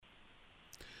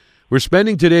We're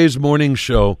spending today's morning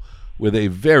show with a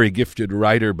very gifted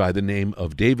writer by the name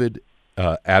of David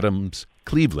Adams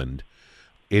Cleveland,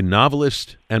 a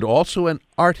novelist and also an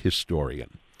art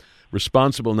historian,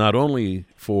 responsible not only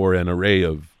for an array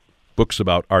of books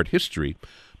about art history,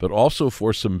 but also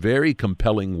for some very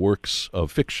compelling works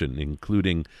of fiction,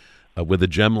 including With a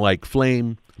Gem Like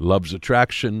Flame, Love's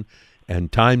Attraction, and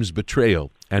Time's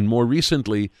Betrayal, and more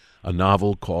recently, a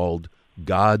novel called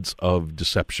Gods of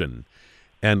Deception.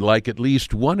 And like at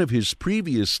least one of his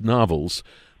previous novels,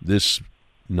 this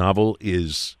novel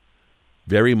is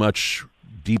very much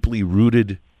deeply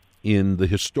rooted in the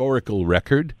historical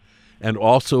record and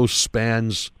also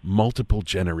spans multiple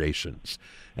generations.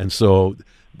 And so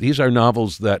these are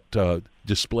novels that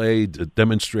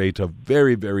demonstrate a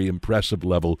very, very impressive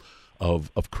level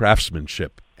of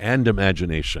craftsmanship and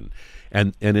imagination.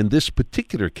 And in this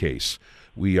particular case,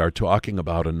 we are talking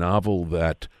about a novel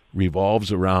that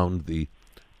revolves around the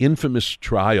infamous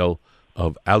trial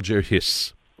of Alger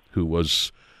Hiss, who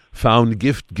was found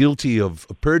guilty of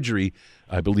perjury.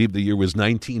 I believe the year was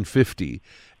 1950,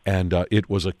 and it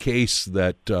was a case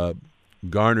that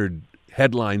garnered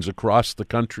headlines across the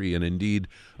country and indeed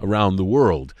around the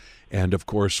world, and of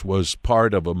course was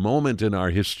part of a moment in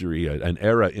our history, an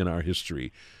era in our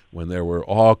history, when there were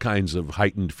all kinds of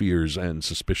heightened fears and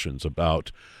suspicions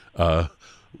about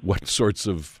what sorts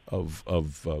of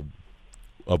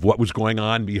what was going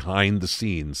on behind the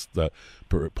scenes,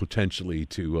 potentially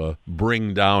to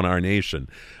bring down our nation.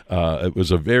 It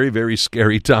was a very, very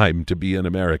scary time to be an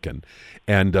American.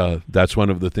 And that's one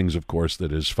of the things, of course,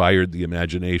 that has fired the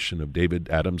imagination of David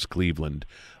Adams Cleveland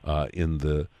in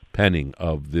the penning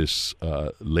of this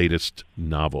latest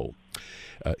novel.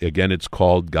 Again, it's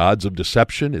called Gods of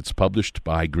Deception. It's published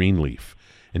by Greenleaf.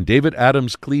 And David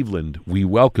Adams Cleveland, we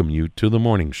welcome you to the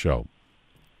morning show.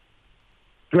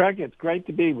 Greg, it's great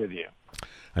to be with you.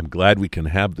 I'm glad we can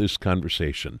have this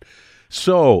conversation.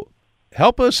 So,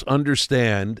 help us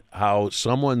understand how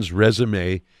someone's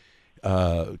resume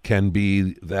can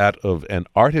be that of an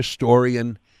art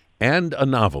historian and a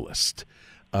novelist.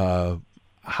 How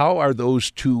are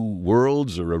those two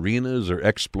worlds or arenas or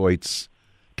exploits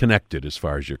connected as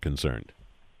far as you're concerned?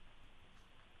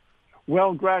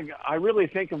 Well, Greg, I really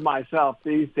think of myself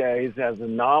these days as a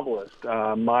novelist.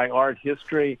 My art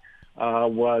history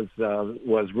was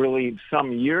really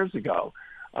some years ago.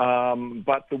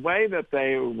 But the way that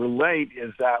they relate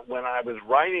is that when I was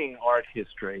writing art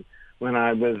history,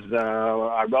 I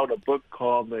wrote a book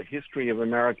called The History of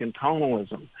American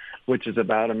Tonalism, which is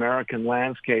about American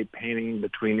landscape painting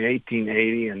between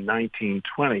 1880 and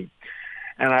 1920.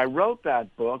 And I wrote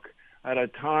that book at a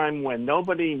time when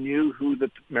nobody knew who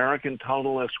the American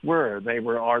tonalists were. They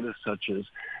were artists such as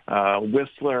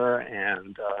Whistler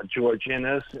and George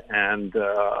Inness and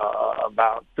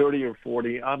about 30 or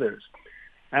 40 others.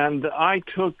 And I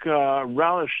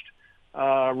relished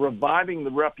reviving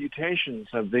the reputations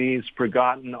of these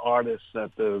forgotten artists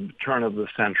at the turn of the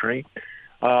century.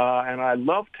 And I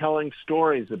love telling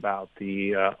stories about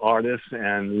the artists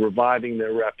and reviving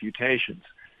their reputations.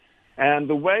 And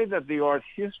the way that the art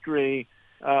history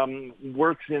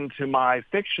works into my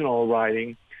fictional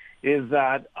writing is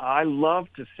that I love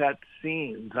to set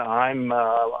scenes. I'm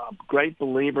a great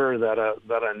believer that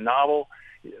a novel,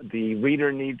 the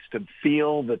reader needs to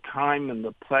feel the time and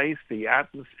the place, the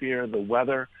atmosphere, the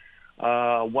weather,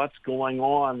 what's going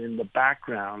on in the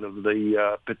background of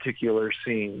the particular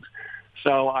scenes.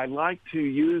 So I like to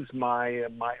use my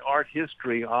art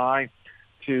history eye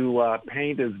to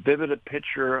paint as vivid a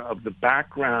picture of the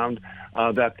background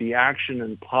that the action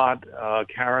and plot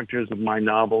characters of my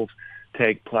novels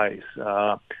take place.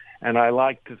 And I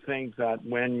like to think that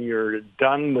when you're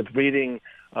done with reading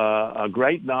a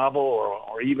great novel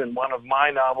or even one of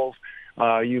my novels,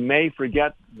 you may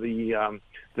forget the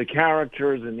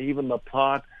characters and even the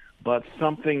plot, but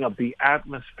something of the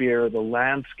atmosphere, the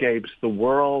landscapes, the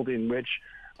world in which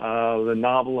the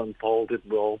novel unfolded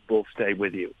will stay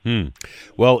with you.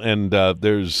 Well, and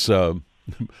there's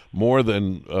more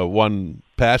than one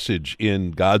passage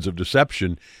in Gods of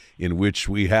Deception in which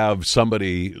we have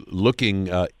somebody looking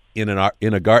in a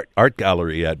art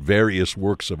gallery at various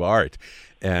works of art,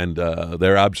 and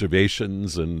their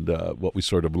observations and what we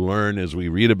sort of learn as we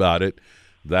read about it.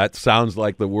 That sounds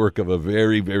like the work of a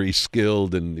very, very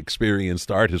skilled and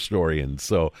experienced art historian.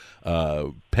 So,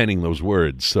 penning those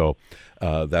words. So,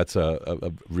 that's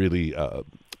a really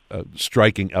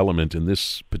striking element in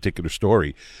this particular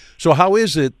story. So, how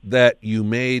is it that you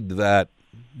made that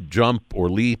jump or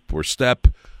leap or step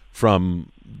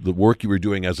from the work you were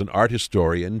doing as an art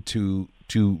historian to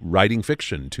writing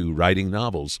fiction, to writing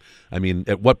novels? I mean,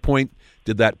 at what point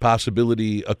did that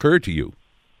possibility occur to you?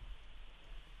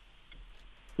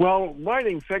 Well,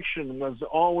 writing fiction was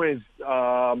always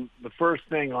the first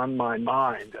thing on my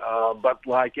mind. But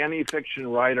like any fiction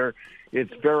writer,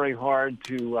 it's very hard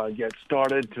to get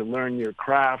started, to learn your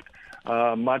craft,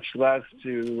 much less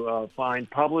to find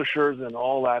publishers and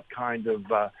all that kind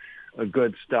of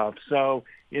good stuff. So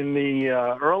in the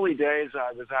early days,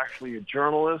 I was actually a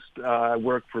journalist. I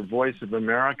worked for Voice of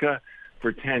America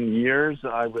for 10 years.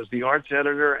 I was the arts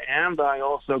editor, and I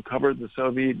also covered the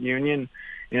Soviet Union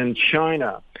in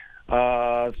China.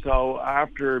 So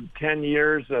after 10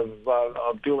 years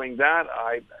of doing that,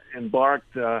 I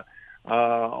embarked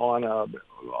on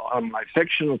my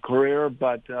fictional career,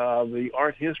 but the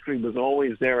art history was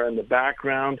always there in the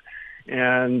background,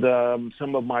 and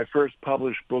some of my first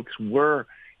published books were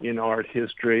in art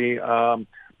history,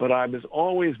 but I was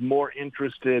always more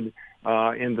interested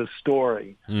in the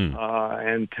story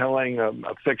and telling a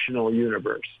fictional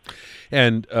universe.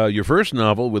 And your first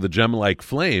novel, With a Gem Like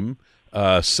Flame,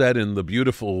 set in the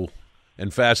beautiful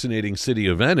and fascinating city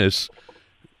of Venice,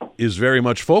 is very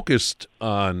much focused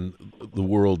on the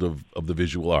world of the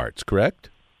visual arts, correct?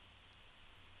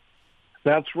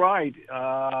 That's right.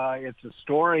 It's a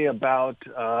story about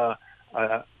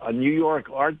a New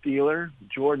York art dealer,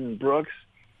 Jordan Brooks,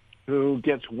 who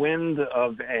gets wind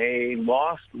of a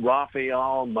lost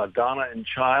Raphael Madonna and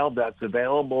Child that's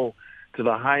available to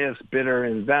the highest bidder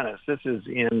in Venice. This is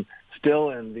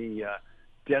still in the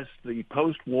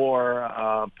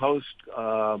post-war,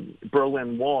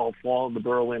 post-Berlin Wall, fall of the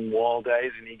Berlin Wall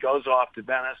days, and he goes off to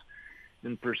Venice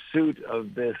in pursuit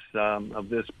of this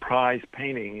prize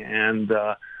painting. And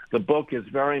the book is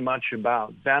very much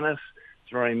about Venice.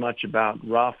 It's very much about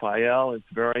Raphael. It's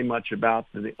very much about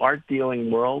the art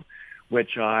dealing world,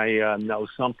 which I know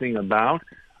something about.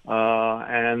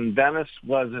 And Venice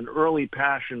was an early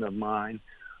passion of mine,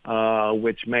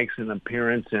 which makes an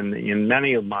appearance in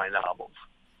many of my novels.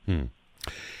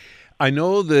 I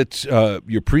know that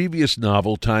your previous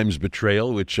novel, Time's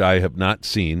Betrayal, which I have not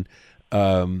seen,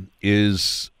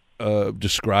 is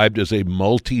described as a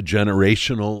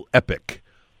multi-generational epic,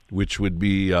 which would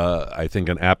be, I think,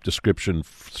 an apt description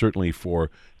certainly for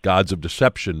Gods of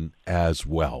Deception as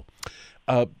well.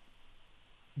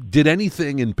 Did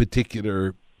anything in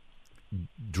particular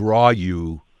draw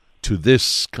you to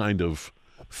this kind of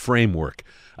framework?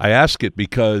 I ask it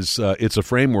because it's a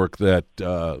framework that,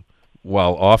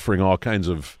 while offering all kinds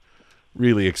of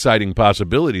really exciting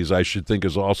possibilities, I should think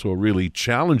is also a really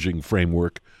challenging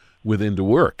framework within to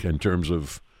work in terms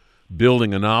of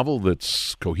building a novel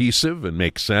that's cohesive and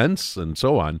makes sense and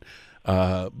so on.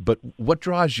 But what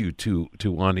draws you to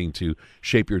wanting to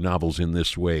shape your novels in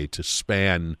this way, to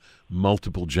span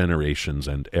multiple generations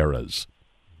and eras?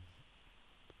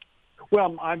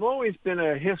 Well, I've always been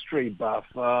a history buff,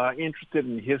 interested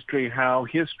in history, how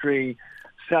history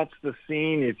sets the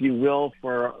scene, if you will,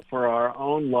 for our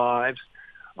own lives.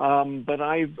 But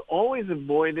I've always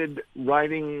avoided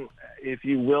writing, if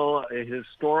you will, a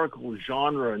historical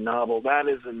genre novel. That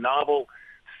is a novel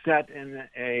set in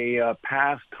a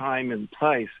past time and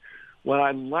place. What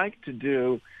I like to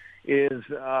do is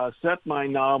set my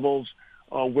novels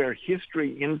where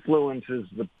history influences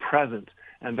the present,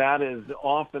 and that is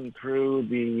often through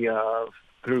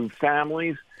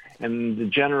families and the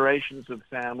generations of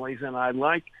families. And I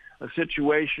like a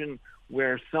situation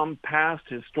where some past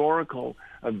historical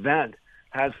event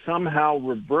has somehow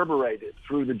reverberated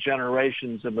through the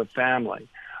generations of a family,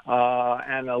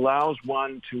 and allows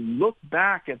one to look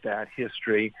back at that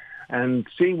history and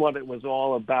see what it was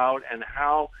all about and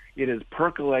how it has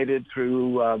percolated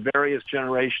through various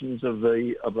generations of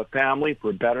a family,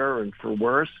 for better and for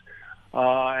worse,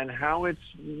 and how it's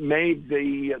made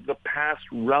the past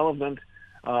relevant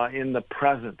in the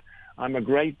present. I'm a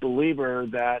great believer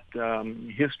that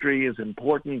history is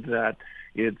important, that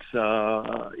it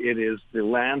is the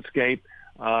landscape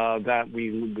that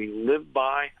we live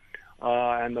by,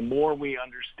 and the more we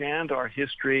understand our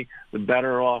history, the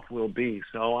better off we'll be.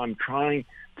 So I'm trying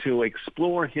to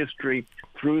explore history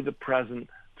through the present,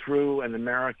 through an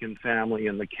American family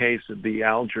in the case of the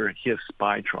Alger Hiss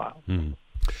spy trial.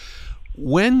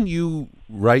 When you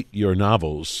write your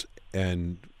novels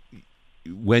and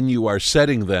when you are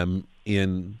setting them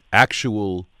in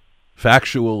actual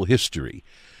factual history,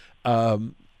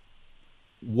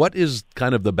 what is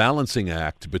kind of the balancing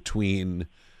act between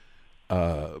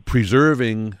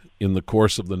preserving in the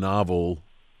course of the novel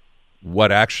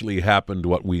what actually happened,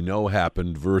 what we know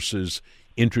happened, versus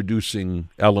introducing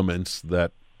elements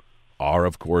that are,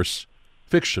 of course,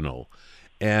 fictional?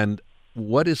 And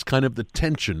what is kind of the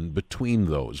tension between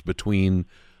those, between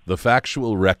the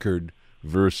factual record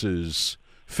versus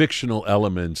fictional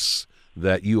elements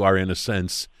that you are, in a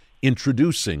sense,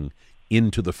 introducing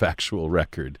into the factual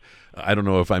record? I don't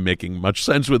know if I'm making much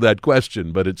sense with that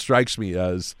question, but it strikes me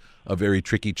as a very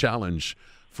tricky challenge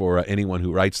for anyone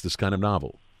who writes this kind of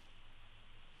novel.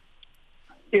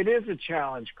 It is a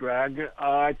challenge, Greg.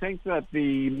 I think that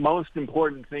the most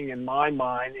important thing in my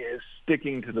mind is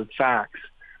sticking to the facts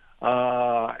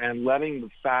and letting the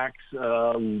facts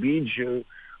lead you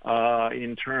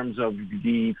in terms of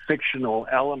the fictional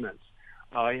elements.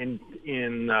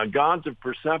 In Gods of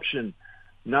Perception,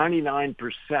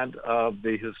 99% of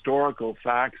the historical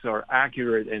facts are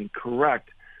accurate and correct,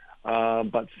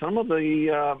 but some of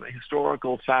the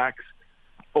historical facts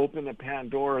open a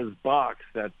Pandora's box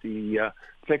that the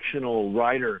fictional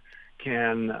writer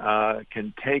can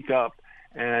take up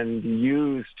and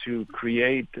use to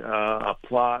create a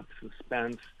plot,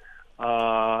 suspense,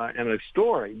 and a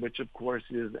story, which of course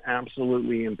is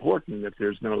absolutely important. If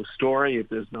there's no story, if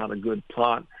there's not a good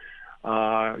plot,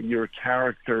 your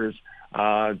characters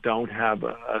don't have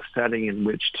a setting in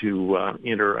which to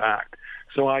interact.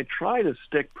 So I try to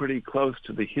stick pretty close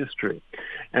to the history.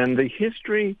 And the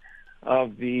history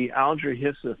of the Alger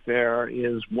Hiss affair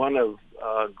is one of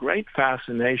great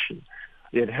fascination.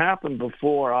 It happened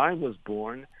before I was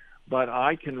born, but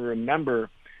I can remember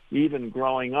even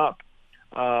growing up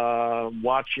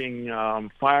watching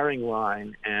Firing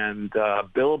Line and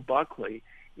Bill Buckley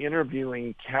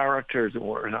interviewing characters,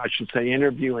 or I should say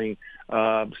interviewing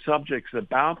subjects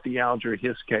about the Alger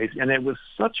Hiss case, and it was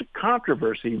such a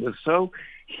controversy. It was so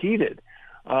heated.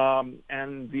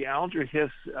 And the Alger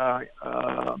Hiss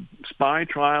spy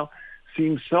trial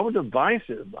seemed so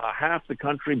divisive, half the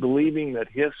country believing that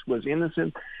Hiss was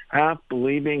innocent, half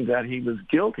believing that he was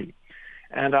guilty.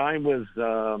 And I was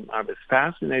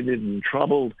fascinated and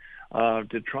troubled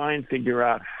to try and figure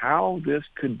out how this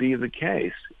could be the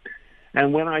case.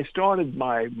 And when I started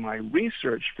my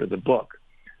research for the book,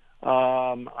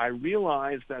 I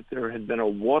realized that there had been a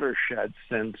watershed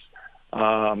since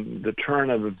the turn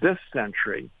of this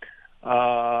century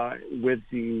with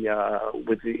the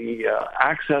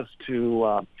access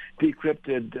to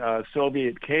decrypted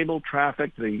Soviet cable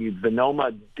traffic, the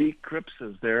Venoma decrypts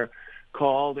as they're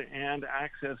called, and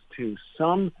access to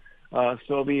some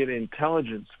Soviet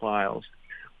intelligence files,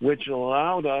 which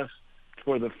allowed us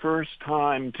for the first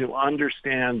time to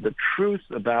understand the truth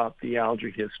about the Alger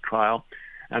Hiss trial.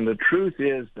 And the truth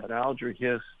is that Alger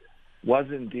Hiss was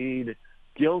indeed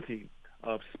guilty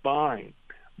of spying.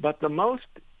 But the most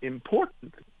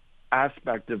important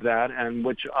aspect of that, and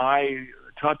which I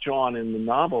touch on in the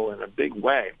novel in a big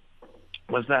way,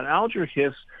 was that Alger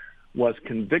Hiss was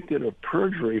convicted of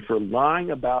perjury for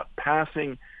lying about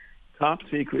passing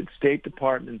top-secret State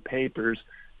Department papers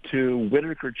to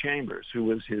Whittaker Chambers, who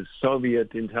was his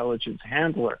Soviet intelligence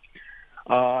handler,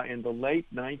 in the late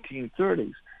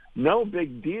 1930s. No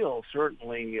big deal,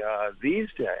 certainly, these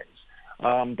days.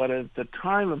 But at the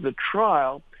time of the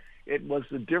trial, it was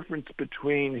the difference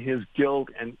between his guilt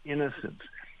and innocence.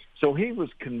 So he was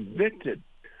convicted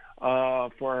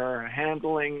for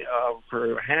handing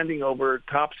over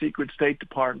top-secret State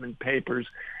Department papers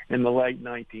in the late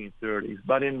 1930s.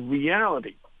 But in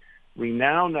reality, we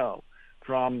now know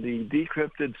from the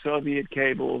decrypted Soviet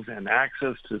cables and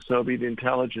access to Soviet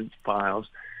intelligence files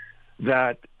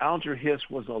that Alger Hiss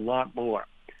was a lot more.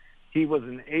 He was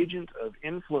an agent of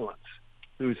influence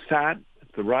who sat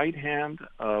at the right hand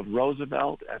of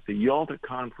Roosevelt at the Yalta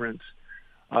Conference,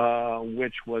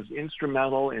 which was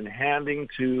instrumental in handing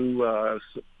to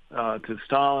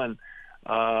Stalin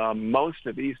most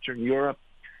of Eastern Europe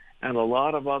and a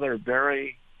lot of other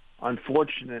very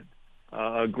unfortunate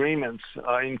agreements,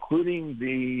 including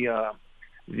the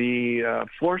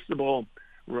forcible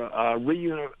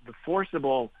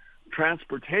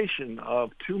transportation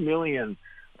of 2 million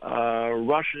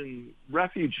Russian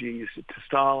refugees to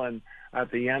Stalin at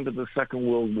the end of the Second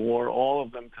World War, all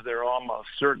of them to their almost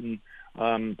certain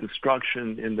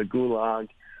destruction in the Gulag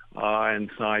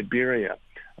and Siberia.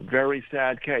 A very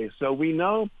sad case. So we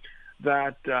know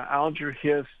that Alger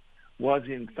Hiss was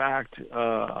in fact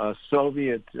a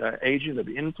Soviet agent of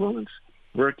influence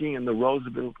working in the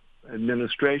Roosevelt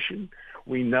administration.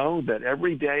 We know that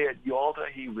every day at Yalta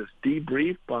he was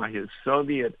debriefed by his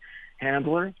Soviet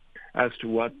handler as to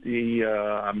what the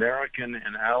American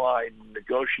and Allied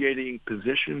negotiating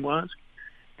position was.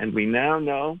 And we now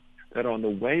know that on the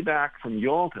way back from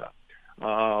Yalta,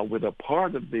 with a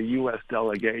part of the U.S.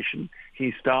 delegation,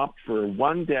 he stopped for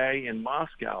one day in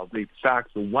Moscow. In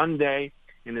fact, the one day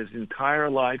in his entire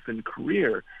life and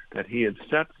career that he had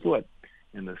set foot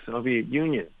in the Soviet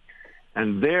Union.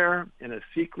 And there, in a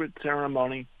secret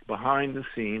ceremony behind the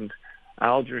scenes,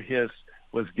 Alger Hiss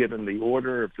was given the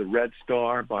Order of the Red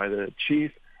Star by the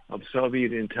chief of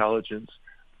Soviet intelligence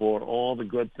for all the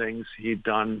good things he'd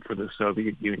done for the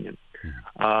Soviet Union.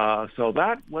 So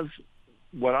that was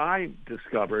what I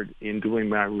discovered in doing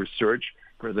my research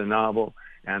for the novel,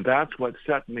 and that's what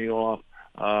set me off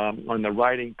on the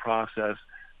writing process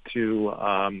to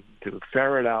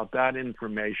ferret out that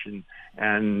information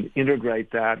and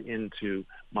integrate that into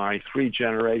my 3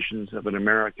 generations of an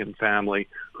American family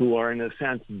who are, in a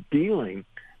sense, dealing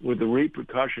with the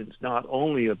repercussions not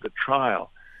only of the trial,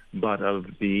 but of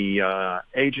the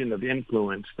agent of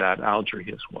influence that Alger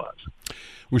Hiss was.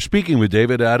 We're speaking with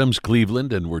David Adams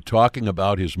Cleveland, and we're talking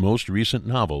about his most recent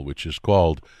novel, which is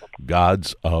called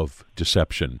Gods of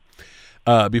Deception.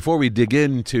 Before we dig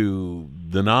into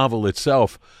the novel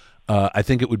itself, I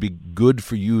think it would be good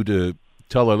for you to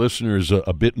tell our listeners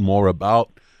a bit more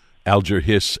about Alger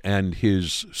Hiss and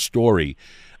his story.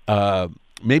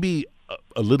 Maybe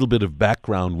a little bit of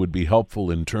background would be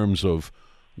helpful in terms of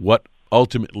what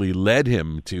ultimately led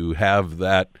him to have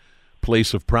that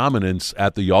place of prominence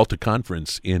at the Yalta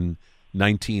Conference in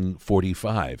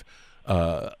 1945.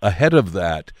 Ahead of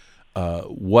that,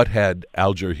 what had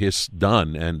Alger Hiss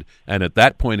done? And at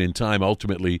that point in time,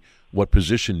 ultimately, what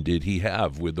position did he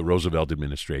have with the Roosevelt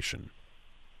administration?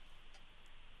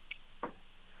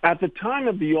 At the time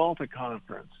of the Yalta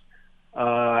Conference,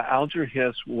 Alger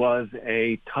Hiss was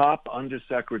a top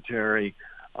undersecretary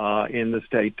in the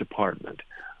State Department,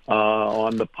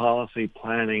 on the policy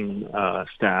planning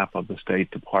staff of the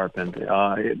State Department.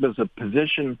 It was a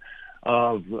position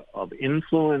of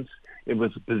influence. It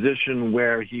was a position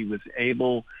where he was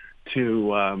able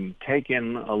to take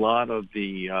in a lot of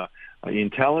the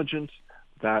intelligence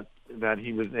that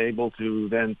he was able to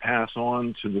then pass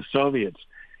on to the Soviets.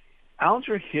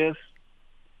 Alger Hiss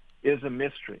is a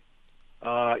mystery.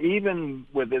 Even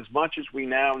with as much as we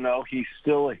now know, he's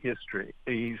still a history.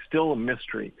 He's still a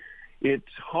mystery.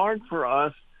 It's hard for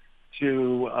us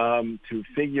to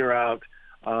figure out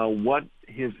what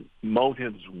his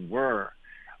motives were.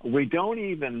 We don't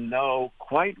even know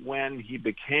quite when he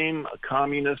became a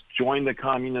communist, joined the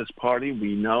Communist Party.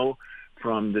 We know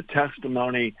from the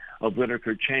testimony of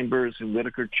Whittaker Chambers, who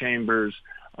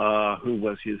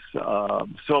was his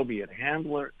Soviet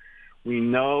handler. We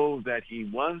know that he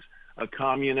was a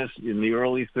communist in the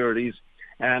early 30s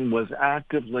and was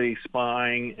actively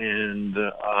spying and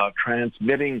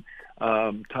transmitting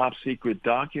top-secret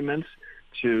documents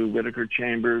to Whittaker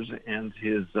Chambers and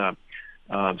his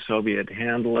Soviet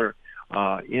handler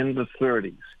in the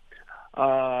 30s.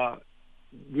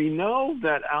 We know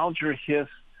that Alger Hiss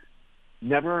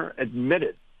never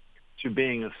admitted to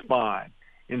being a spy.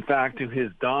 In fact, to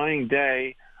his dying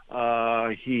day,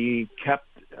 he kept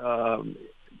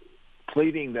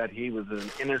pleading that he was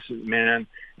an innocent man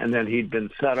and that he'd been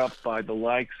set up by the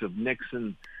likes of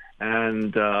Nixon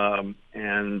and the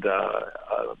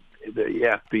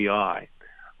FBI,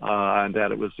 and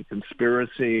that it was a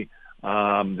conspiracy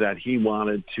that he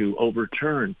wanted to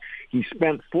overturn. He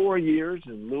spent 4 years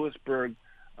in Lewisburg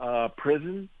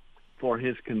prison for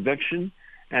his conviction,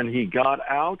 and he got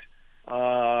out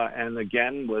and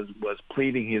again was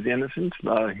pleading his innocence.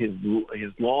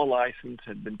 His law license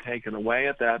had been taken away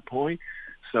at that point,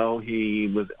 so he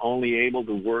was only able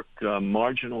to work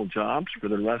marginal jobs for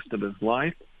the rest of his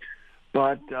life.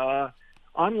 But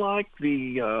unlike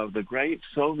the great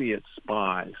Soviet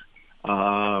spies,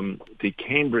 the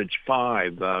Cambridge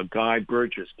Five, Guy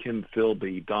Burgess, Kim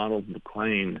Philby, Donald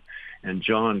McLean, and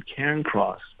John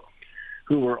Cairncross,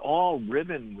 who were all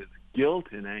riven with guilt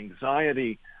and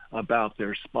anxiety about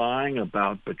their spying,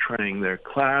 about betraying their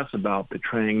class, about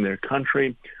betraying their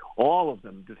country. All of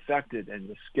them defected and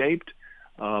escaped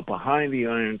behind the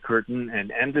Iron Curtain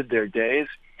and ended their days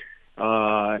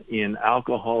in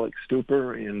alcoholic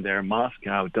stupor in their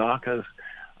Moscow dachas.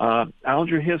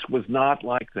 Alger Hiss was not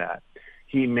like that.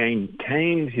 He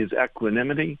maintained his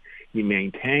equanimity. He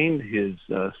maintained his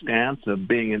stance of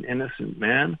being an innocent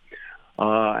man,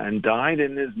 and died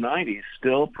in his 90s,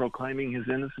 still proclaiming his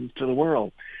innocence to the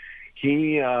world.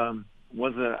 He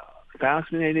was a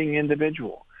fascinating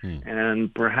individual,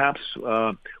 and perhaps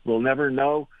we'll never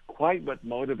know quite what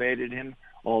motivated him,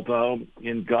 although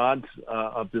in Gods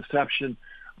of Deception,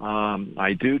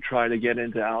 I do try to get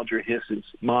into Alger Hiss's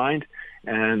mind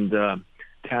and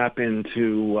tap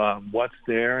into what's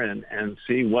there and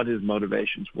see what his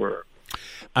motivations were.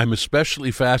 I'm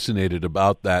especially fascinated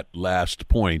about that last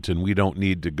point, and we don't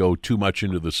need to go too much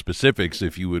into the specifics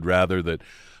if you would rather that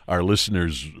our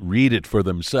listeners read it for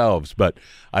themselves. But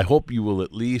I hope you will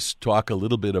at least talk a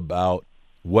little bit about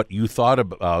what you thought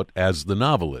about as the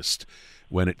novelist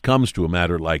when it comes to a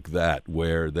matter like that,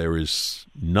 where there is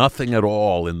nothing at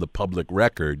all in the public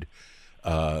record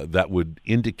that would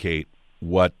indicate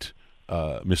what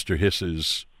Mr.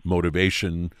 Hiss's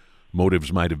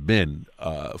motives might have been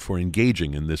for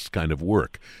engaging in this kind of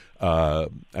work. I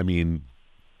mean,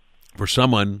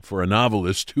 for a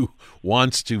novelist who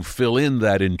wants to fill in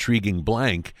that intriguing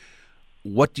blank,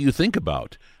 what do you think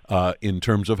about in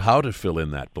terms of how to fill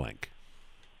in that blank?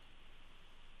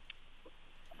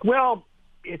 Well,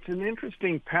 it's an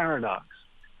interesting paradox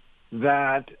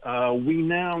that we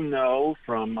now know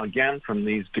from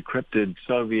these decrypted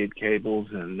Soviet cables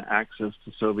and access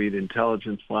to Soviet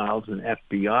intelligence files and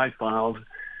FBI files,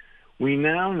 we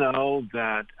now know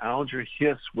that Alger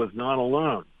Hiss was not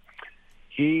alone.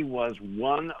 He was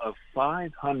one of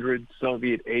 500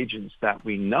 Soviet agents that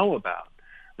we know about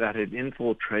that had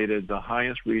infiltrated the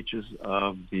highest reaches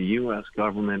of the U.S.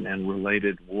 government and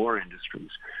related war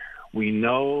industries. We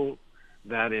know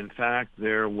that, in fact,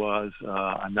 there was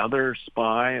another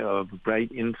spy of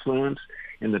great influence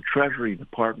in the Treasury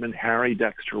Department, Harry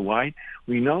Dexter White.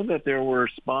 We know that there were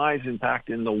spies, in fact,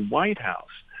 in the White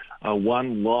House,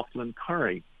 one Laughlin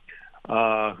Curry,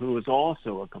 who was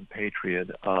also a compatriot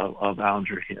of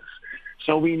Alger Hiss.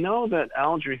 So we know that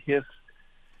Alger Hiss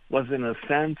was, in a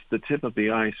sense, the tip of the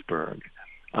iceberg.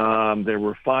 There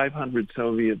were 500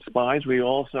 Soviet spies. We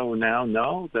also now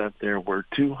know that there were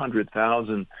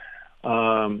 200,000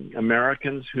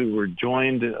 Americans who were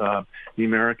joined the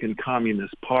American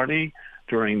Communist Party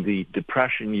during the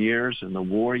Depression years and the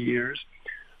war years.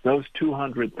 Those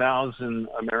 200,000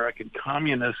 American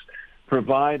communists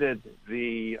provided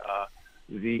the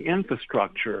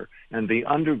infrastructure and the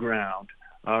underground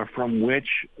from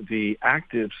which the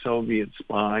active Soviet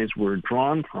spies were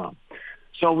drawn from.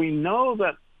 So we know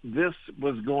that this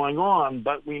was going on,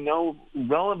 but we know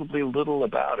relatively little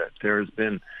about it. There's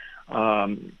been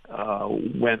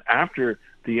when after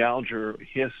the Alger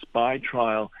Hiss spy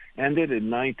trial ended in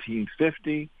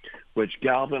 1950, which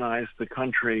galvanized the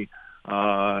country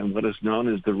in what is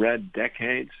known as the Red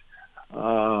Decades,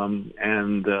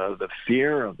 and the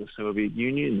fear of the Soviet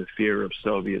Union, the fear of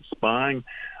Soviet spying.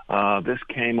 This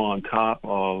came on top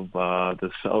of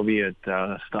the Soviet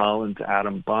Stalin's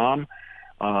atom bomb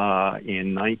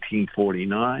in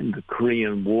 1949, the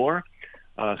Korean War.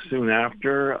 Soon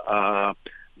after,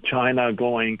 China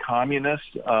going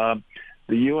communist, the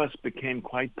U.S. became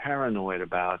quite paranoid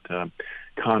about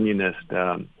communist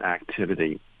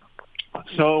activity.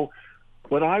 So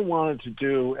what I wanted to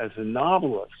do as a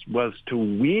novelist was to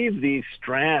weave these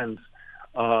strands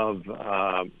of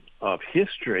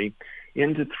history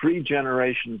into 3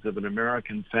 generations of an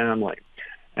American family.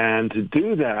 And to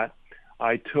do that,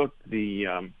 I took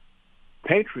the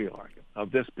patriarch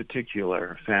of this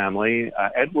particular family,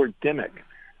 Edward Dimock,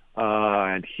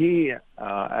 and he,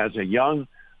 as a young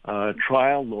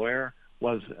trial lawyer,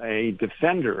 was a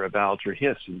defender of Alger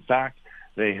Hiss. In fact,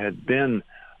 they had been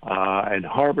at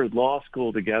Harvard Law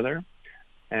School together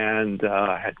and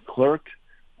had clerked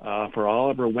for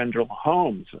Oliver Wendell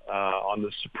Holmes on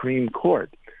the Supreme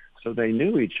Court. So they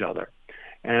knew each other.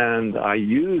 And I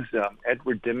used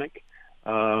Edward Dimock.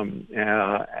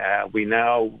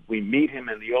 We meet him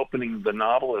in the opening of the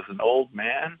novel as an old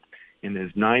man in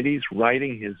his 90s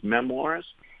writing his memoirs.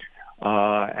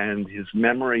 And his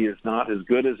memory is not as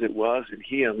good as it was. And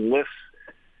he enlists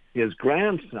his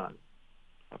grandson,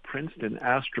 a Princeton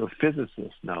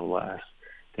astrophysicist, no less,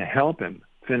 to help him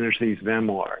finish these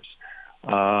memoirs.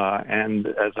 And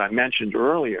as I mentioned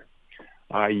earlier,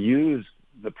 I used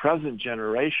the present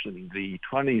generation, the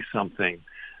 20-something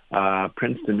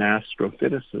Princeton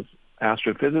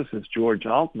astrophysicist George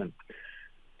Altman,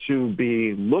 to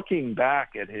be looking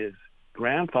back at his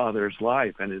grandfather's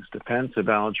life and his defense of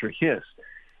Alger Hiss.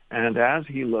 And as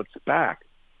he looks back,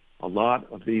 a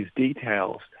lot of these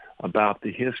details about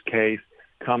the Hiss case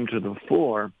come to the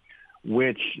fore,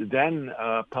 which then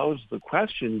posed the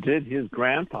question, did his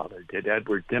grandfather, did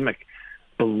Edward Dimock,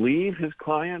 believe his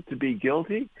client to be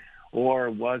guilty, or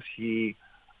was he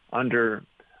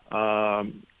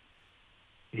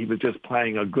he was just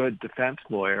playing a good defense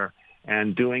lawyer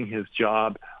and doing his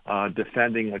job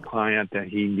defending a client that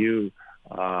he knew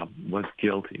was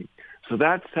guilty? So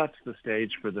that sets the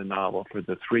stage for the novel, for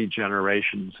the 3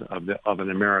 generations of an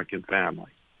American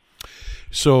family.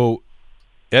 So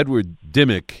Edward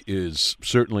Dimock is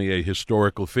certainly a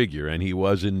historical figure, and he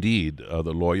was indeed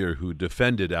the lawyer who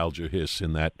defended Alger Hiss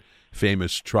in that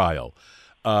famous trial.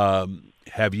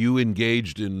 Have you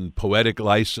engaged in poetic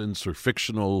license or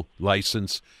fictional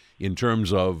license in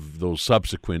terms of those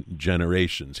subsequent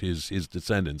generations, his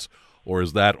descendants, or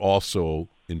is that also,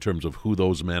 in terms of who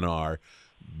those men are,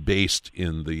 based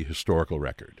in the historical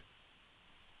record?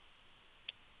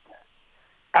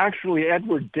 Actually,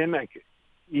 Edward Dimock,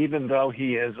 even though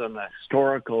he is an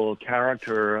historical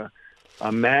character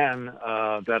a man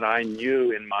that I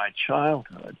knew in my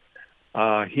childhood.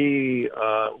 He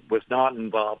was not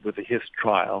involved with the Hiss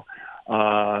trial,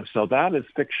 so that is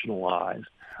fictionalized.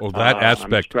 Oh, that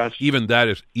aspect, even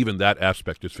that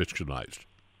aspect is fictionalized.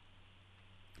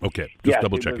 Okay, just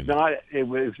double checking. It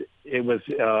was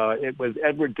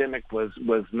Edward Dimock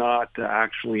was not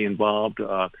actually involved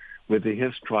with the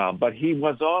Hiss trial, but he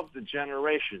was of the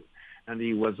generation and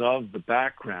he was of the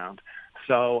background.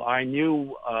 So I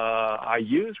knew I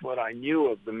used what I knew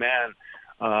of the man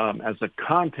as a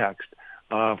context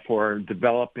for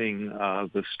developing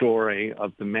the story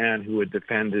of the man who had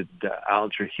defended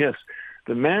Alger Hiss.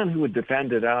 The man who had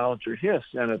defended Alger Hiss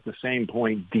and at the same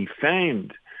point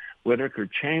defamed Whittaker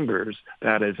Chambers,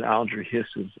 that is Alger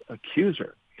Hiss's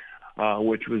accuser,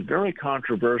 which was very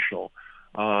controversial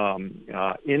in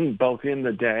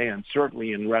the day and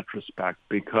certainly in retrospect,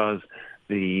 because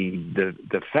the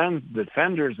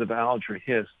defenders of Alger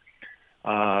Hiss,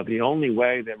 the only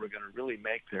way they were going to really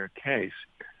make their case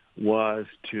was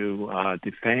to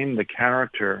defame the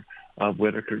character of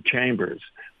Whittaker Chambers.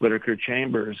 Whittaker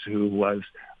Chambers, who was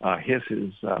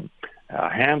Hiss's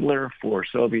handler for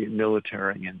Soviet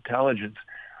military intelligence,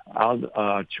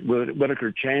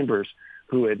 Whittaker Chambers,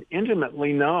 who had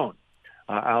intimately known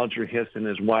Alger Hiss and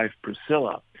his wife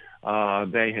Priscilla.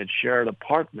 They had shared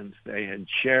apartments, they had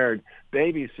shared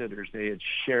babysitters, they had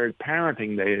shared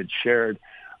parenting, they had shared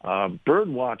bird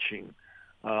watching.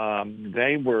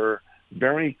 They were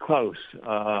very close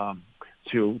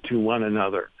to one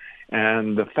another.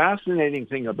 And the fascinating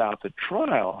thing about the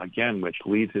trial, again, which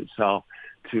leads itself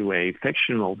to a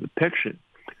fictional depiction,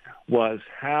 was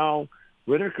how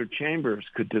Whittaker Chambers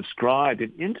could describe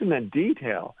in intimate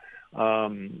detail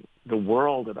the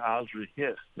world of Alger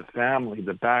Hiss, the family,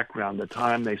 the background, the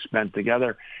time they spent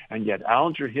together. And yet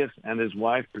Alger Hiss and his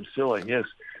wife Priscilla Hiss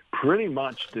pretty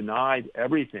much denied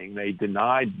everything. They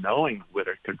denied knowing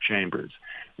Whittaker Chambers.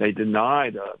 They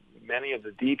denied many of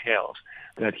the details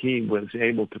that he was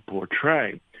able to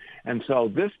portray. And so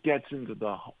this gets into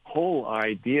the whole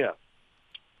idea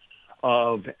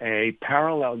of a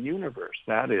parallel universe.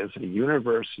 That is, a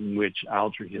universe in which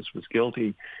Alger Hiss was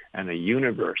guilty and a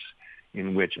universe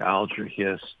in which Alger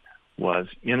Hiss was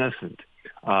innocent.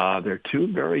 They're two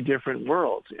very different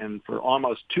worlds. And for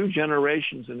almost two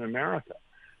generations in America,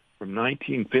 from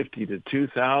 1950 to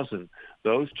 2000,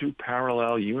 those two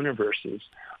parallel universes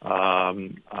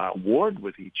warred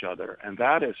with each other. And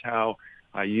that is how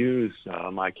I use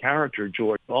my character,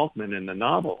 George Altman, in the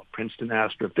novel, a Princeton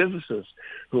astrophysicist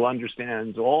who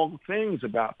understands all things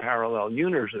about parallel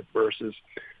universes,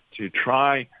 to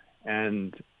try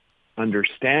and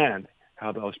understand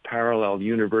how those parallel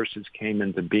universes came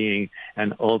into being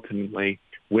and ultimately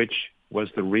which was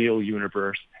the real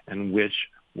universe and which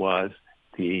was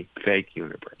the fake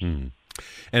universe. Mm.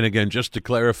 And again, just to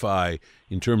clarify,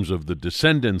 in terms of the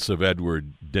descendants of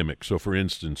Edward Dimock, so for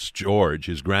instance, George,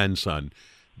 his grandson,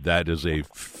 that is a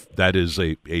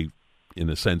in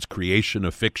a sense creation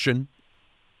of fiction.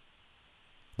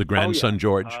 The grandson,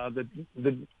 George.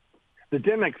 The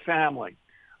Dimock family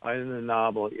in the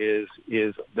novel is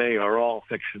they are all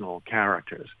fictional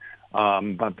characters,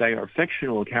 but they are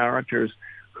fictional characters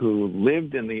who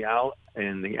lived in the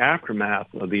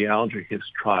aftermath of the Alger Hiss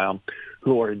trial,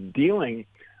 who are dealing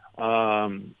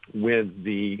with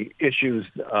the issues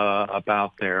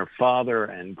about their father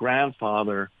and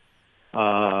grandfather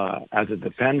as a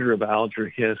defender of Alger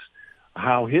Hiss,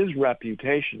 how his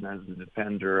reputation as a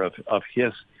defender of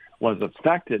Hiss was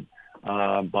affected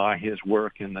by his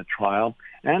work in the trial,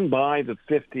 and by the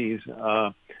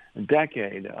 50s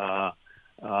decade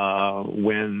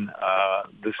when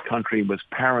this country was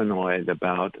paranoid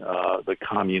about the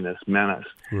communist menace.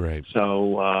 Right.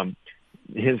 So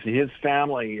his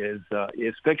family is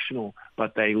fictional,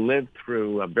 but they lived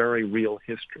through a very real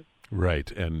history.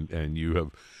 Right, and you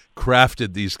have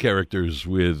crafted these characters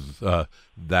with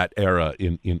that era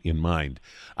in mind.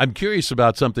 I'm curious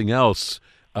about something else.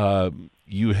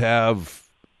 You have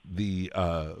the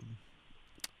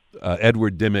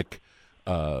Edward Dimock,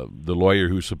 the lawyer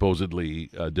who supposedly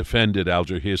defended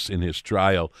Alger Hiss in his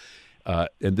trial,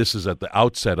 and this is at the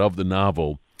outset of the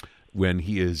novel, when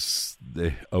he is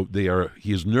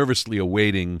nervously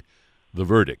awaiting the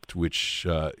verdict, which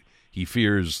he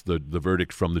fears the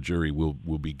verdict from the jury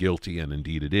will be guilty, and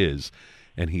indeed it is,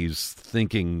 and he's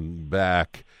thinking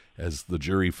back as the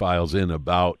jury files in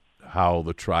about how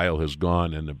the trial has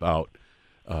gone and about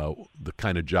the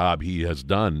kind of job he has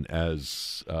done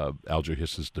as Alger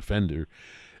Hiss's defender,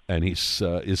 and he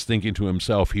is thinking to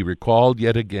himself, he recalled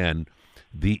yet again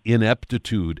the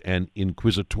ineptitude and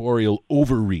inquisitorial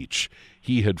overreach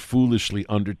he had foolishly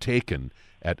undertaken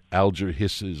at Alger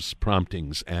Hiss's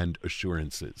promptings and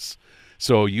assurances.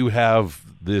 So you have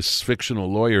this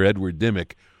fictional lawyer, Edward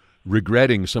Dimmock,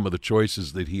 regretting some of the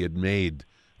choices that he had made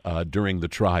during the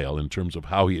trial in terms of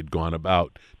how he had gone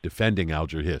about defending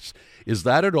Alger Hiss. Is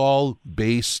that at all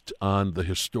based on the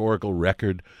historical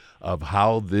record of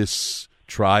how this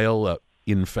trial,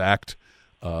 in fact,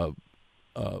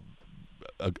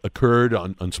 occurred,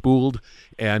 unspooled,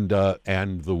 and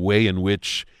the way in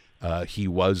which he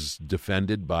was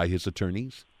defended by his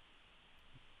attorneys?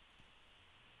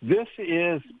 This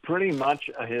is pretty much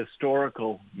a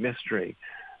historical mystery.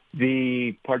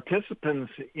 The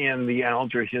participants in the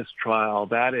Alger Hiss trial,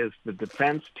 that is the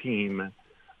defense team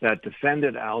that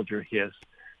defended Alger Hiss,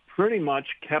 pretty much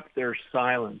kept their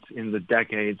silence in the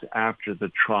decades after the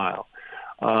trial.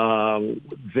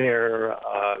 Their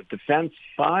defense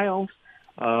files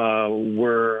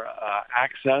were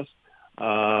accessed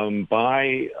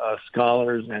by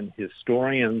scholars and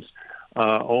historians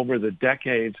over the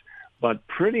decades, but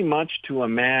pretty much to a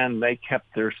man, they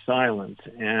kept their silence.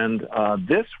 And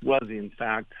this was, in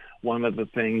fact, one of the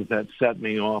things that set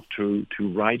me off to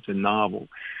write the novel,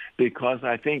 because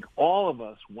I think all of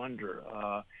us wonder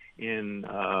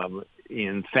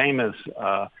in famous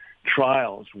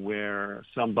trials where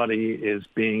somebody is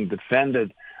being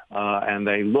defended and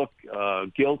they look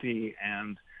guilty,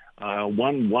 and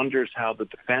one wonders how the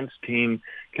defense team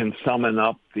can summon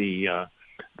up the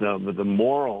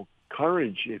moral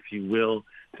courage, if you will,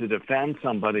 to defend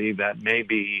somebody that may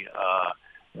be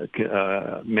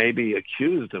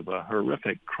accused of a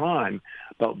horrific crime.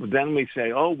 But then we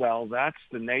say, oh, well, that's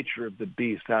the nature of the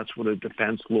beast. That's what a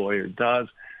defense lawyer does.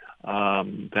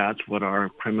 That's what our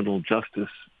criminal justice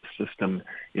system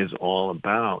is all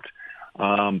about.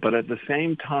 But at the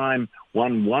same time,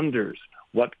 one wonders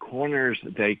what corners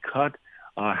they cut,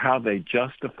 how they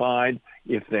justified,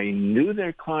 if they knew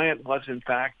their client was in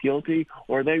fact guilty,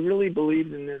 or they really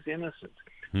believed in his innocence.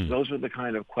 Those are the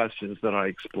kind of questions that I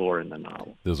explore in the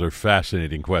novel. Those are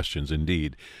fascinating questions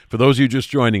indeed. For those of you just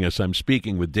joining us, I'm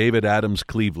speaking with David Adams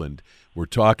Cleveland. We're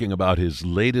talking about his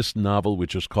latest novel,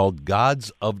 which is called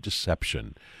Gods of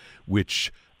Deception,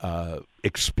 which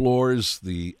explores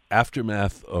the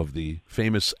aftermath of the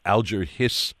famous Alger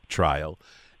Hiss trial,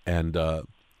 and a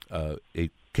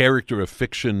character of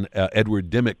fiction, Edward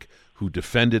Dimmock, who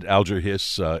defended Alger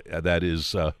Hiss.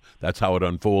 That's how it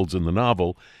unfolds in the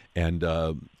novel, and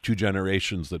two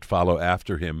generations that follow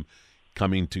after him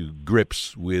coming to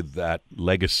grips with that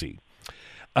legacy.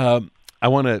 I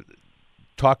want to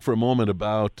talk for a moment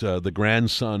about the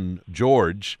grandson,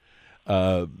 George,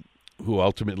 who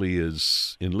ultimately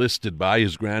is enlisted by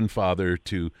his grandfather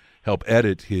to help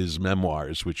edit his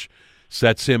memoirs, which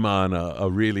sets him on a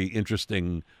really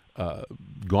interesting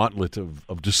gauntlet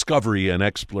of discovery and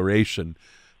exploration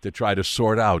to try to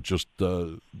sort out just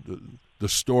the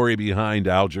story behind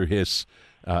Alger Hiss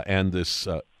and this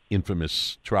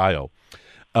infamous trial.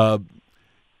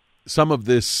 Some of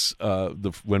this,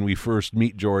 when we first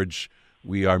meet George,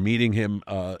 we are meeting him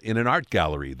in an art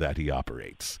gallery that he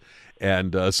operates.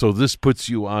 And so this puts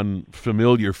you on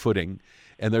familiar footing.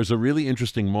 And there's a really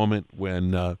interesting moment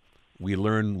when we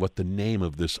learn what the name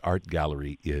of this art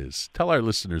gallery is. Tell our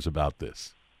listeners about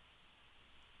this.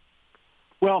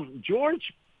 Well,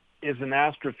 George is an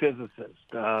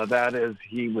astrophysicist. That is,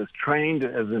 he was trained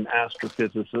as an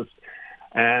astrophysicist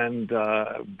and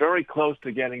very close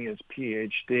to getting his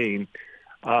PhD.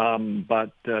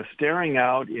 But staring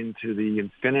out into the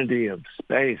infinity of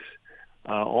space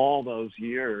all those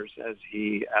years as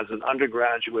an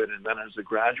undergraduate and then as a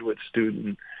graduate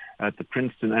student at the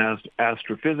Princeton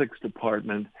Astrophysics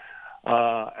Department,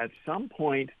 at some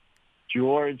point,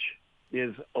 George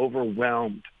is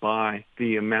overwhelmed by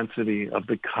the immensity of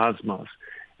the cosmos.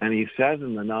 And he says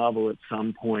in the novel at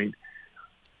some point,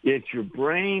 if your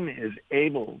brain is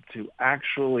able to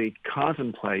actually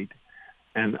contemplate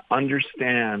and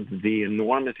understand the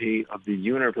enormity of the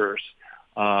universe,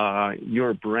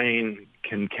 your brain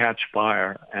can catch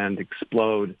fire and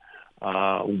explode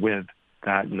with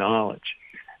that knowledge.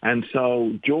 And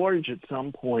so George at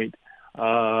some point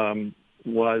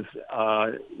was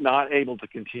not able to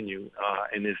continue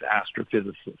in his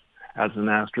astrophysicist. As an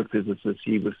astrophysicist,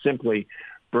 he was simply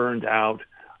burned out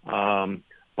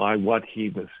by what he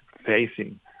was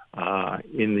facing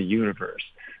in the universe.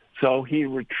 So he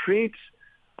retreats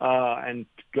and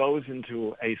goes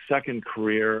into a second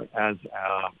career as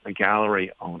a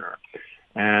gallery owner.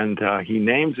 And he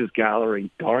names his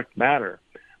gallery Dark Matter,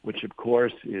 which, of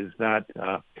course, is that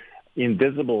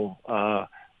invisible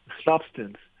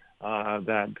substance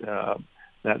that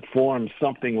that forms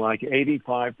something like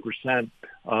 85%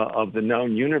 of the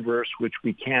known universe, which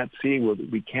we can't see,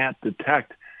 we can't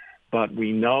detect, but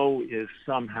we know is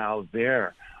somehow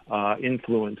there,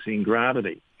 influencing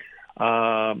gravity.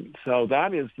 So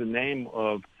that is the name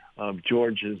of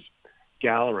George's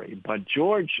gallery. But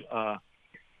George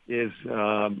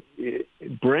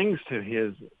brings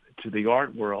to the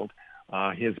art world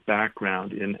his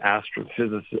background in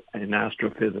astrophysics,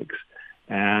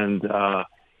 and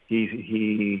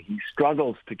he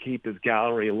struggles to keep his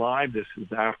gallery alive. This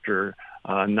is after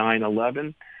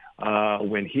 9/11,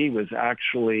 when he was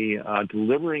actually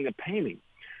delivering a painting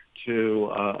to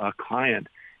a client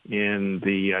in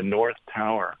the North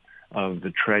Tower of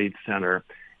the Trade Center,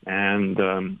 and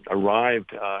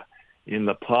arrived in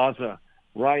the plaza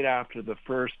right after the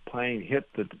first plane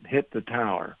hit the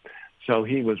tower. So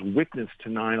he was witness to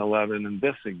 9/11, and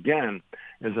this again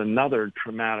is another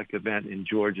traumatic event in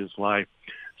George's life.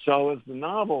 So as the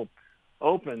novel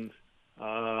opens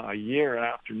a year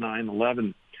after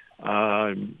 9/11,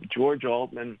 George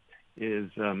Altman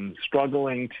is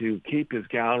struggling to keep his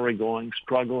gallery going,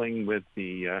 struggling with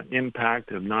the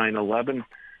impact of 9/11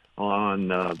 on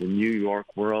the New York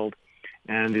world,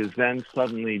 and is then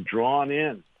suddenly drawn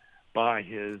in by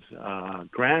his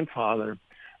grandfather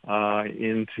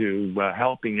into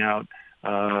helping out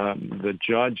the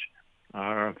judge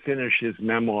finish his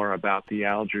memoir about the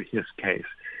Alger Hiss case,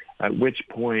 at which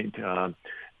point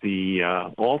the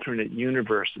alternate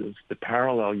universes, the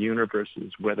parallel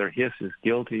universes, whether Hiss is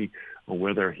guilty or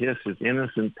whether Hiss is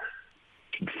innocent,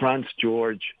 confronts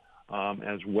George,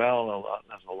 as well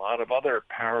as a lot of other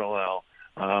parallel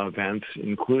events,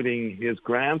 including his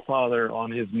grandfather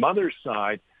on his mother's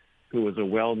side, who was a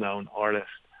well-known artist,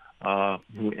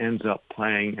 who ends up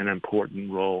playing an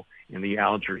important role in the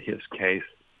Alger Hiss case,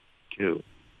 too.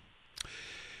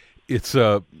 It's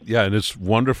and it's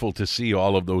wonderful to see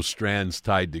all of those strands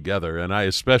tied together, and I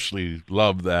especially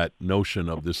love that notion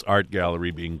of this art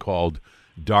gallery being called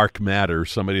Dark Matter.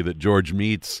 Somebody that George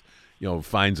meets,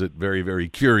 finds it very, very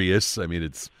curious. I mean,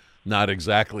 it's not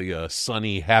exactly a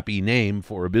sunny, happy name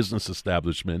for a business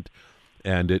establishment,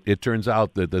 and it turns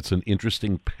out that that's an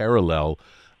interesting parallel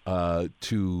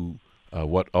to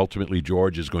what ultimately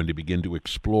George is going to begin to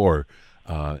explore.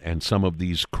 And some of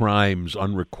these crimes,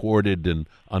 unrecorded and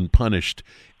unpunished,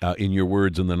 in your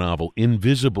words in the novel,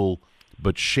 invisible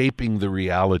but shaping the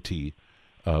reality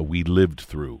we lived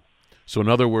through. So in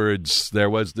other words, there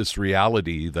was this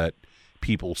reality that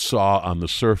people saw on the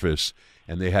surface,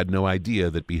 and they had no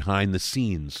idea that behind the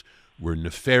scenes were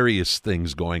nefarious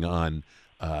things going on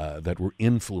that were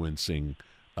influencing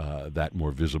that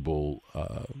more visible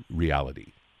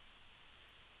reality.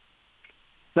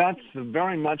 That's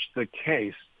very much the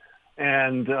case.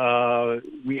 And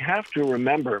we have to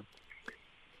remember,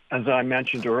 as I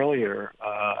mentioned earlier,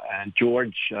 and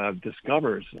George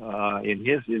discovers in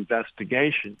his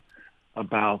investigation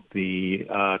about the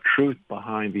truth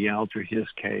behind the Alger Hiss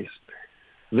case,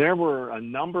 there were a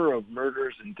number of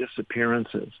murders and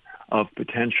disappearances of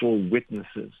potential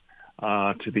witnesses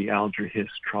to the Alger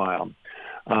Hiss trial.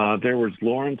 There was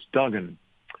Lawrence Duggan,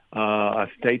 a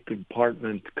State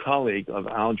Department colleague of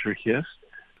Alger Hiss,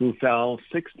 who fell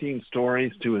 16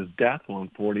 stories to his death on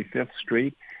 45th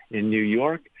Street in New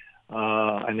York,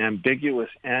 an ambiguous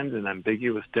end, an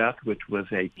ambiguous death, which was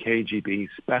a KGB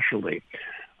specialty.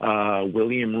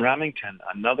 William Remington,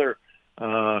 another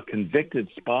convicted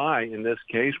spy in this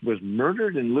case, was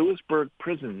murdered in Lewisburg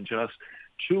prison just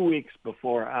 2 weeks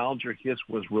before Alger Hiss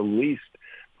was released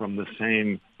from the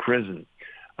same prison.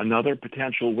 Another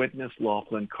potential witness,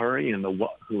 Laughlin Curry,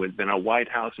 who had been a White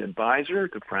House advisor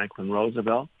to Franklin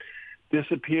Roosevelt,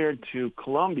 disappeared to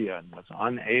Colombia and was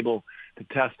unable to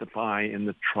testify in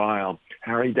the trial.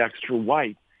 Harry Dexter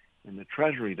White in the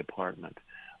Treasury Department,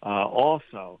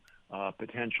 also a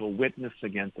potential witness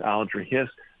against Alger Hiss,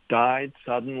 died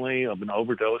suddenly of an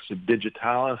overdose of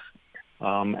digitalis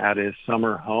at his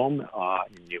summer home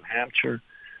in New Hampshire.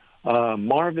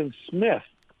 Marvin Smith,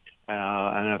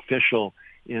 an official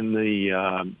in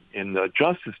the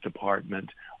Justice Department,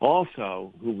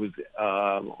 also who was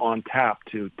on tap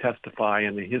to testify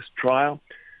in the Hiss trial,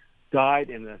 died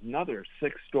in another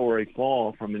 6-story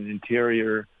fall from an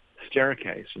interior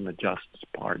staircase in the Justice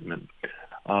Department.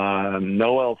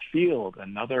 Noel Field,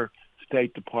 another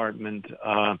State Department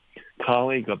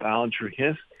colleague of Alger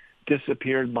Hiss,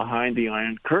 disappeared behind the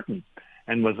Iron Curtain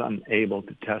and was unable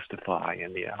to testify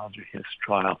in the Alger Hiss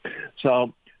trial.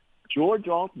 So George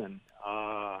Altman,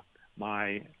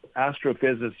 my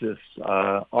astrophysicist,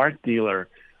 art dealer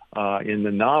in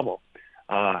the novel,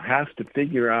 has to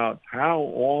figure out how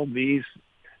all these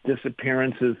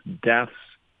disappearances, deaths,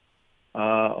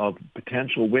 of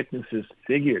potential witnesses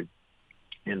figured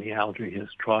in the Alger Hiss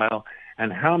trial,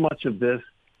 and how much of this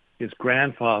his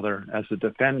grandfather, as a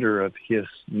defender of Hiss,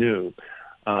 knew.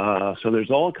 So there's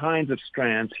all kinds of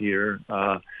strands here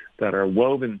that are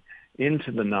woven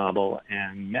into the novel,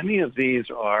 and many of these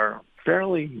are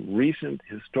fairly recent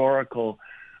historical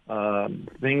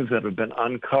things that have been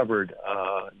uncovered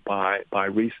by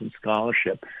recent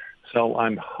scholarship. So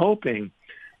I'm hoping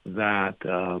that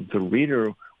the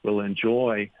reader will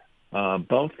enjoy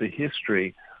both the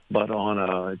history, but on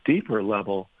a deeper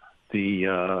level, the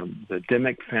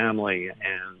Dimock family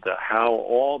and how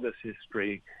all this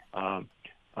history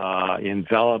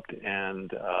enveloped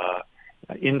and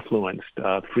influenced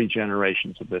 3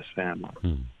 generations of this family.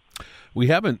 We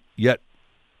haven't yet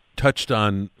touched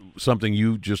on something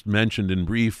you just mentioned in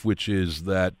brief, which is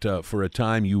that for a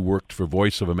time you worked for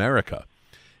Voice of America,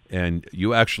 and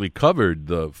you actually covered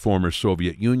the former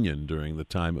Soviet Union during the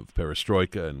time of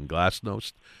Perestroika and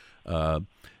Glasnost.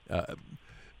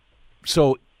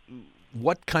 So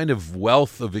what kind of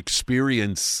wealth of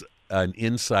experience and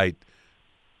insight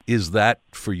is that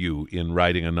for you in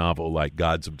writing a novel like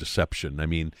Gods of Deception? I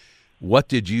mean, what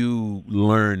did you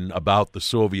learn about the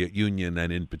Soviet Union,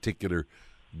 and in particular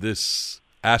this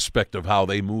aspect of how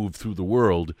they moved through the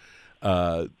world?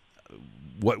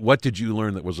 What did you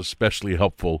learn that was especially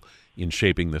helpful in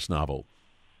shaping this novel?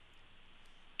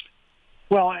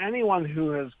 Well, anyone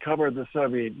who has covered the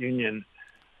Soviet Union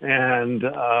and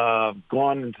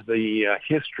gone into the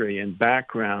history and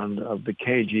background of the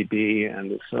KGB and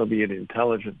the Soviet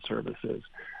intelligence services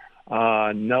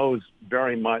knows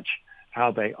very much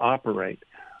how they operate.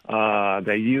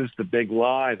 They use the big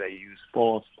lie. They use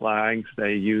false flags.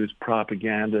 They use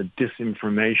propaganda,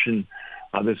 disinformation.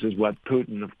 This is what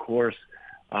Putin, of course,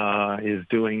 is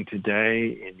doing today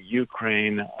in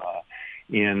Ukraine,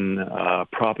 in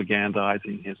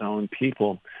propagandizing his own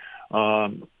people.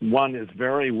 One is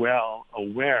very well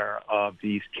aware of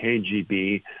these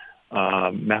KGB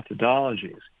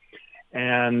methodologies.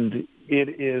 And it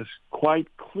is quite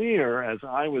clear, as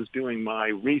I was doing my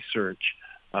research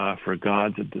for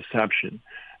Gods of Deception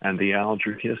and the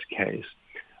Alger Hiss case,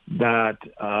 that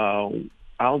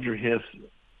Alger Hiss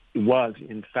was,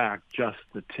 in fact, just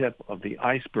the tip of the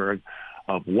iceberg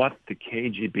of what the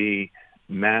KGB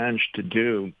managed to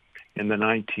do in the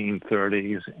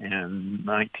 1930s and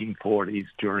 1940s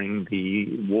during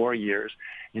the war years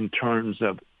in terms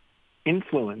of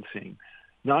influencing,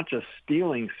 not just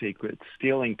stealing secrets,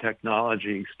 stealing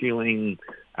technology, stealing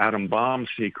atom bomb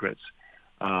secrets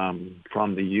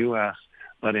from the U.S.,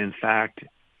 but in fact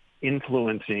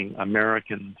influencing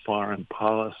American foreign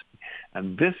policy.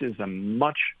 And this is a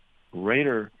much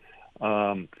greater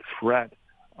threat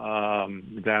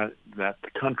that the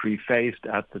country faced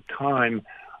at the time,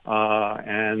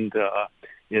 and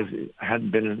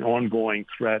had been an ongoing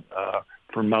threat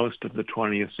for most of the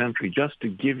 20th century. Just to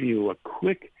give you a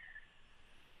quick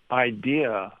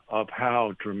idea of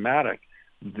how dramatic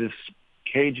this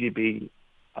KGB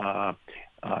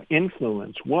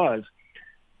influence was,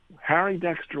 Harry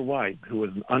Dexter White, who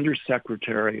was an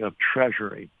Undersecretary of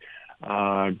Treasury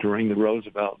during the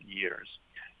Roosevelt years,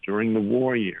 during the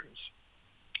war years,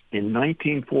 in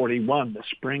 1941, the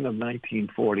spring of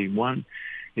 1941,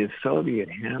 his Soviet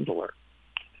handler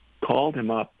called him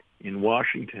up in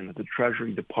Washington at the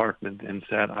Treasury Department and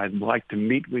said, "I'd like to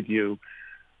meet with you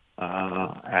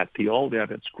at the Old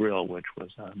Ebbets Grill," which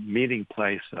was a meeting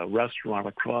place, a restaurant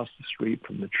across the street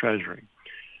from the Treasury.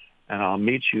 "And I'll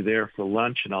meet you there for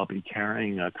lunch, and I'll be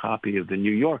carrying a copy of the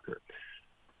New Yorker."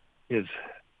 His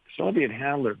Soviet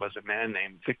handler was a man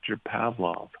named Viktor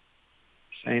Pavlov,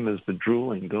 same as the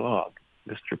drooling dog,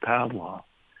 Mr. Pavlov.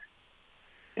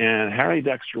 And Harry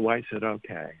Dexter White said,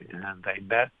 okay. And they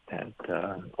met at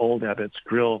Old Ebbets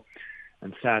Grill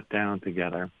and sat down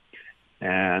together.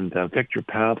 And Viktor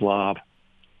Pavlov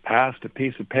passed a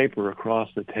piece of paper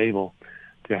across the table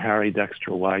to Harry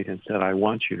Dexter White and said, "I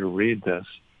want you to read this.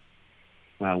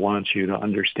 I want you to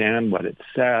understand what it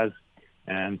says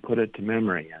and put it to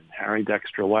memory." And Harry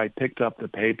Dexter White picked up the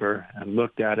paper and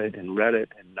looked at it and read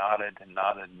it and nodded and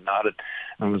nodded and nodded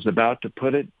and was about to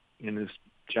put it in his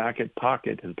jacket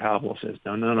pocket. And Pavlov says,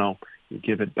 no, you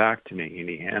give it back to me. And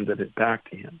he handed it back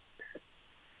to him.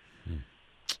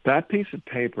 That piece of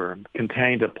paper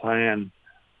contained a plan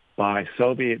by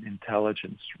Soviet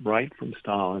intelligence right from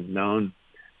Stalin known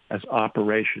as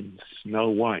Operation Snow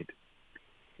White.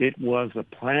 It was a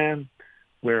plan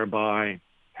whereby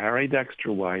Harry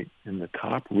Dexter White, in the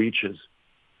top reaches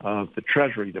of the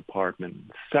Treasury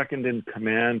Department, second in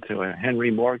command to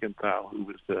Henry Morgenthau, who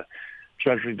was the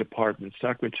Treasury Department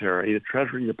secretary. The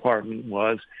Treasury Department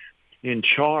was in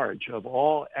charge of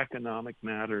all economic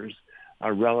matters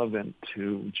relevant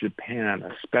to Japan,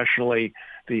 especially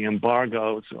the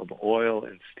embargoes of oil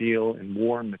and steel and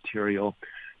war material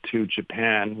to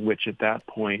Japan, which at that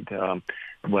point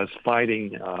was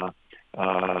fighting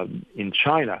in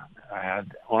China,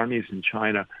 had armies in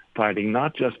China fighting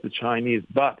not just the Chinese,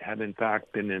 but had in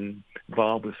fact been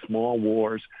involved with small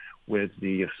wars with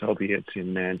the Soviets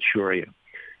in Manchuria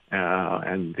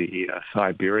and the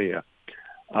Siberia.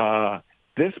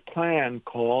 This plan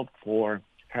called for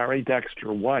Harry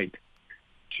Dexter White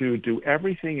to do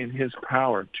everything in his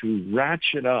power to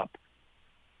ratchet up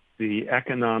the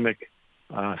economic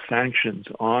sanctions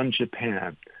on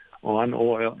Japan, on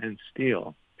oil and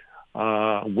steel,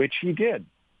 which he did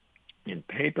in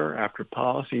paper after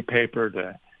policy paper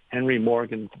to Henry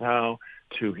Morgenthau,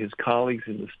 to his colleagues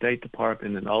in the State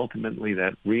Department, and ultimately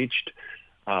that reached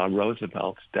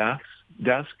Roosevelt's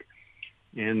desk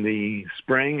in the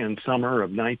spring and summer of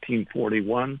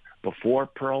 1941. Before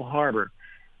Pearl Harbor,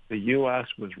 the U.S.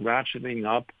 was ratcheting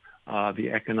up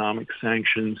the economic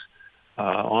sanctions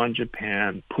on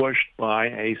Japan, pushed by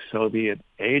a Soviet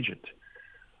agent.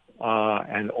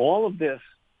 And all of this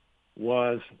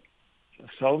was a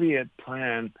Soviet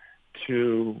plan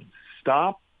to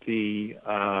stop the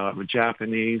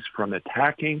Japanese from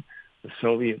attacking the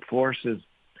Soviet forces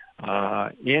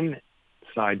in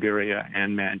Siberia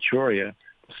and Manchuria.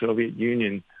 The Soviet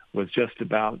Union was just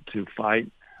about to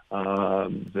fight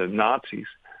the Nazis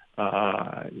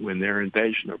in their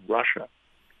invasion of Russia,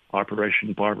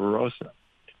 Operation Barbarossa,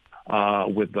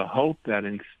 with the hope that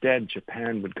instead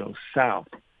Japan would go south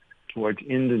towards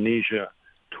Indonesia,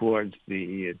 towards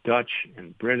the Dutch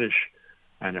and British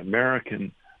and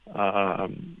American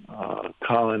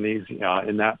colonies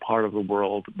in that part of the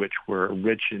world, which were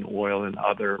rich in oil and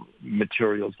other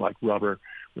materials like rubber,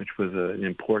 which was an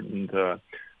important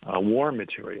war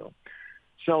material.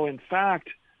 So, in fact,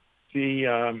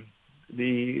 at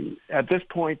this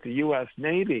point, the U.S.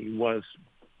 Navy was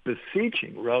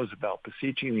beseeching Roosevelt,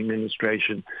 beseeching the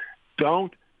administration,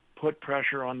 don't put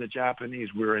pressure on the Japanese.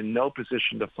 We're in no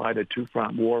position to fight a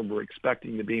two-front war. We're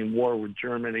expecting to be in war with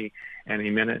Germany any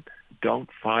minute. Don't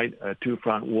fight a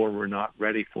two-front war. We're not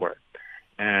ready for it.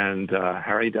 And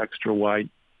Harry Dexter White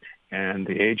and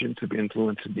the agents of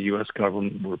influence in the U.S.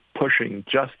 government were pushing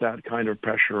just that kind of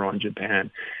pressure on Japan.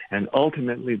 And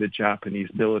ultimately, the Japanese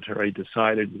military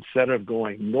decided instead of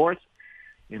going north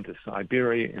into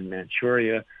Siberia and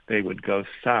Manchuria, they would go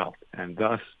south. And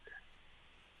thus,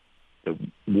 the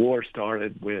war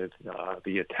started with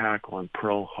the attack on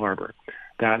Pearl Harbor.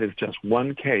 That is just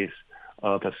one case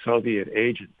of a Soviet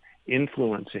agent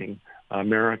influencing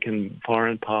American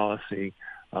foreign policy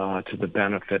to the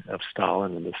benefit of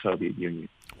Stalin and the Soviet Union.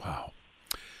 Wow.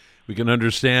 We can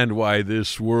understand why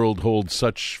this world holds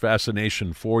such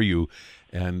fascination for you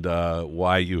and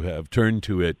why you have turned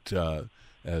to it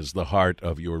as the heart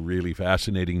of your really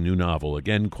fascinating new novel,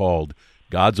 again called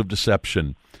Gods of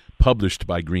Deception, published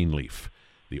by Greenleaf.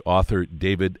 The author,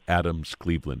 David Adams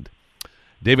Cleveland.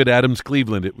 David Adams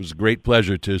Cleveland, it was a great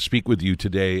pleasure to speak with you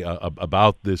today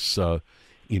about this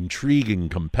intriguing,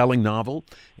 compelling novel,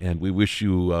 and we wish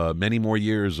you many more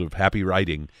years of happy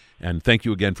writing, and thank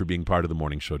you again for being part of the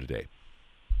morning show today.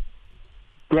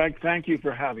 Greg, thank you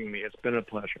for having me. It's been a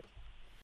pleasure.